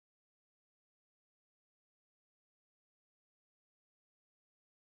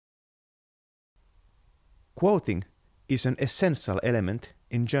Quoting is an essential element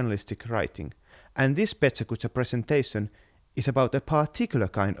in journalistic writing, and this pechakucha presentation is about a particular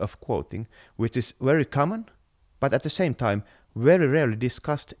kind of quoting which is very common, but at the same time very rarely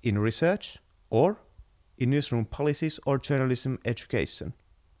discussed in research or in newsroom policies or journalism education.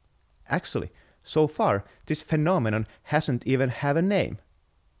 Actually, so far this phenomenon hasn't even have a name,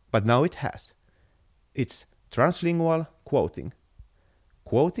 but now it has. It's translingual quoting.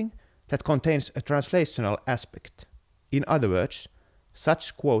 Quoting that contains a translational aspect. In other words,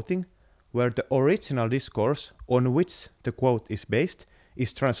 such quoting where the original discourse on which the quote is based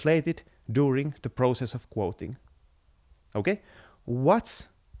is translated during the process of quoting. Okay, what's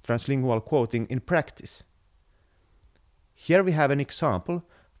translingual quoting in practice? Here we have an example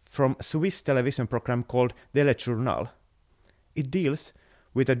from a Swiss television program called Telejournal. It deals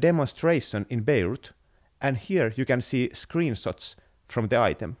with a demonstration in Beirut, and here you can see screenshots from the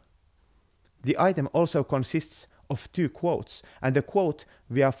item. The item also consists of 2 quotes, and the quote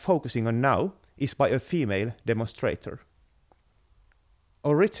we are focusing on now is by a female demonstrator.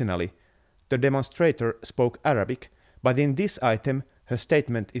 Originally, the demonstrator spoke Arabic, but in this item her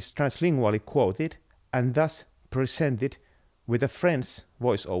statement is translingually quoted and thus presented with a French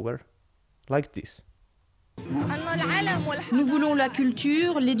voiceover, like this. Nous voulons la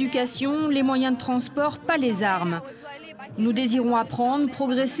culture, l'éducation, les moyens de transport, pas les armes. Nous désirons apprendre,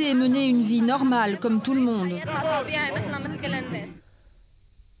 progresser et mener une vie normale comme tout le monde.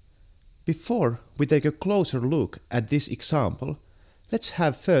 Before we take a closer look at this example, let's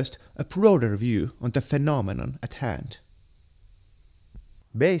have first a broader view on the phenomenon at hand.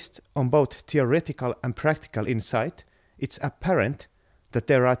 Based on both theoretical and practical insight, it's apparent that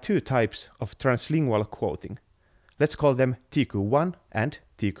there are 2 types of translingual quoting. Let's call them TQ1 and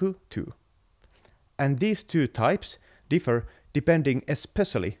TQ2. And these 2 types differ depending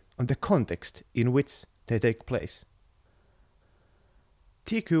especially on the context in which they take place.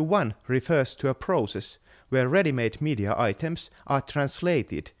 TQ1 refers to a process where ready-made media items are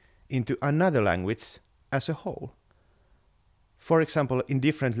translated into another language as a whole. For example, in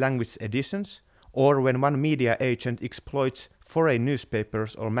different language editions, or when one media agent exploits foreign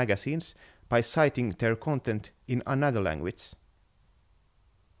newspapers or magazines by citing their content in another language.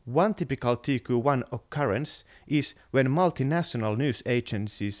 One typical TQ1 occurrence is when multinational news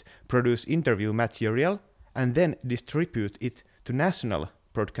agencies produce interview material and then distribute it to national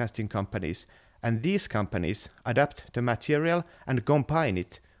broadcasting companies, and these companies adapt the material and combine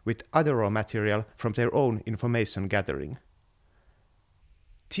it with other raw material from their own information gathering.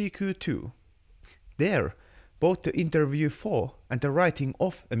 TQ2. There, both the interview for and the writing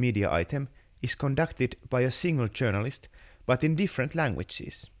of a media item is conducted by a single journalist, but in different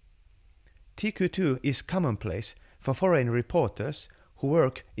languages. TQ2 is commonplace for foreign reporters who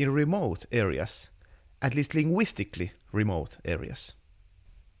work in remote areas, at least linguistically remote areas.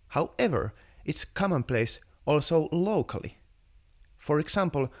 However, it's commonplace also locally. For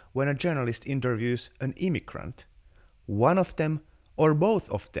example, when a journalist interviews an immigrant, one of them or both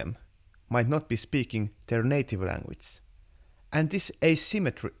of them might not be speaking their native language. And this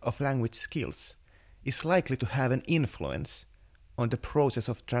asymmetry of language skills is likely to have an influence on the process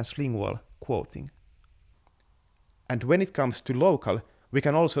of translingual quoting. And when it comes to local, we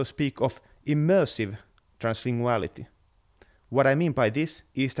can also speak of immersive translinguality. What I mean by this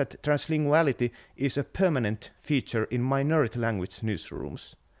is that translinguality is a permanent feature in minority language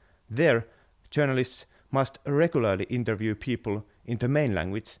newsrooms. There, journalists must regularly interview people in the main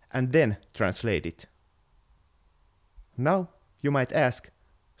language and then translate it. Now, you might ask,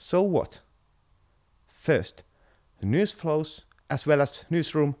 so what? First, news flows as well as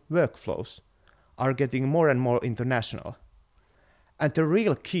newsroom workflows are getting more and more international. And the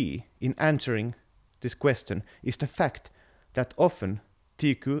real key in answering this question is the fact that often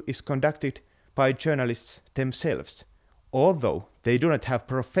TQ is conducted by journalists themselves, although they do not have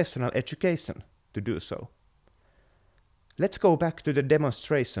professional education to do so. Let's go back to the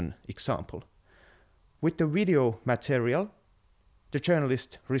demonstration example. With the video material, the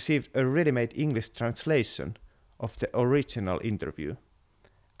journalist received a ready-made English translation of the original interview.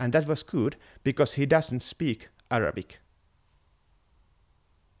 And that was good because he doesn't speak Arabic.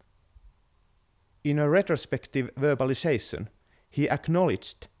 In a retrospective verbalization, he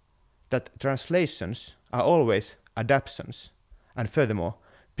acknowledged that translations are always adaptations, and furthermore,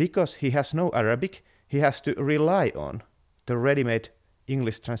 because he has no Arabic, he has to rely on the ready-made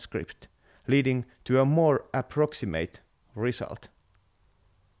English transcript, leading to a more approximate result.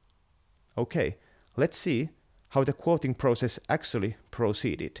 Okay, let's see how the quoting process actually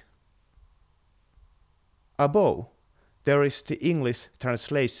proceeded. Above, there is the English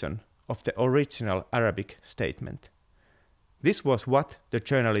translation of the original Arabic statement. This was what the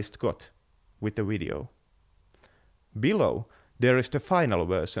journalist got with the video. Below, there is the final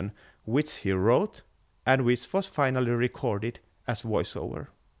version, which he wrote and which was finally recorded as voiceover.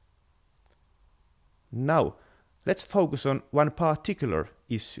 Now, let's focus on one particular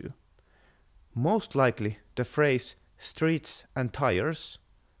issue. Most likely the phrase streets and tires,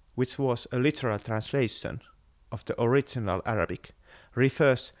 which was a literal translation of the original Arabic,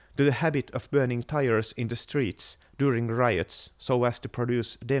 refers to the habit of burning tires in the streets during riots so as to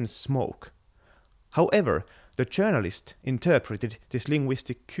produce dense smoke. However, the journalist interpreted this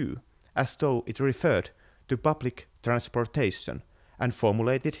linguistic cue as though it referred to public transportation and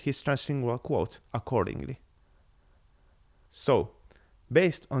formulated his translingual quote accordingly. So,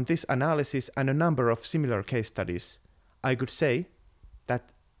 based on this analysis and a number of similar case studies, I could say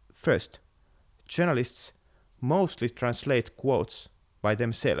that first, journalists mostly translate quotes by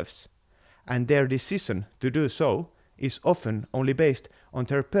themselves, and their decision to do so is often only based on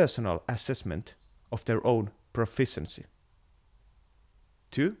their personal assessment of their own proficiency.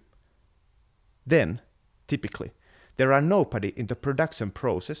 2. Then, typically, there are nobody in the production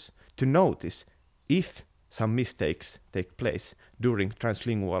process to notice if some mistakes take place during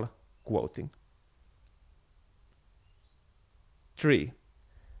translingual quoting. 3.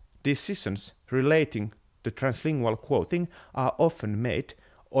 Decisions relating to translingual quoting are often made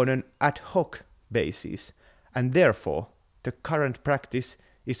on an ad hoc basis, and therefore the current practice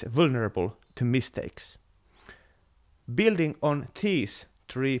is vulnerable to mistakes. Building on these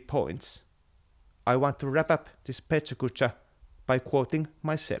 3 points, I want to wrap up this pechakucha by quoting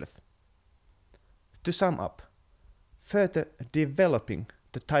myself. To sum up, further developing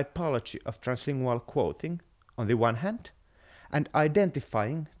the typology of translingual quoting on the one hand, and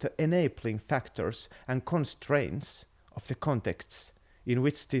identifying the enabling factors and constraints of the contexts in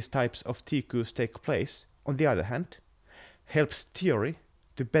which these types of TQs take place on the other hand, helps theory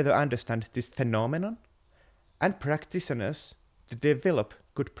to better understand this phenomenon and practitioners to develop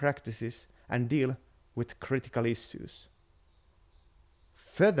good practices and deal with critical issues.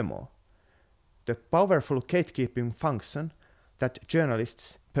 Furthermore, the powerful gatekeeping function that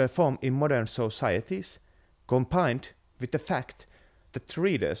journalists perform in modern societies, combined with the fact that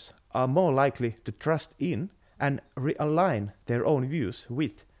readers are more likely to trust in and realign their own views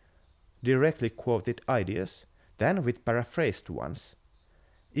with directly quoted ideas than with paraphrased ones,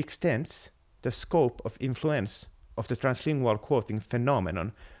 extends the scope of influence of the translingual quoting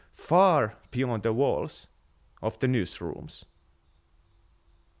phenomenon far beyond the walls of the newsrooms.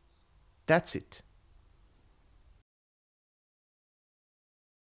 That's it.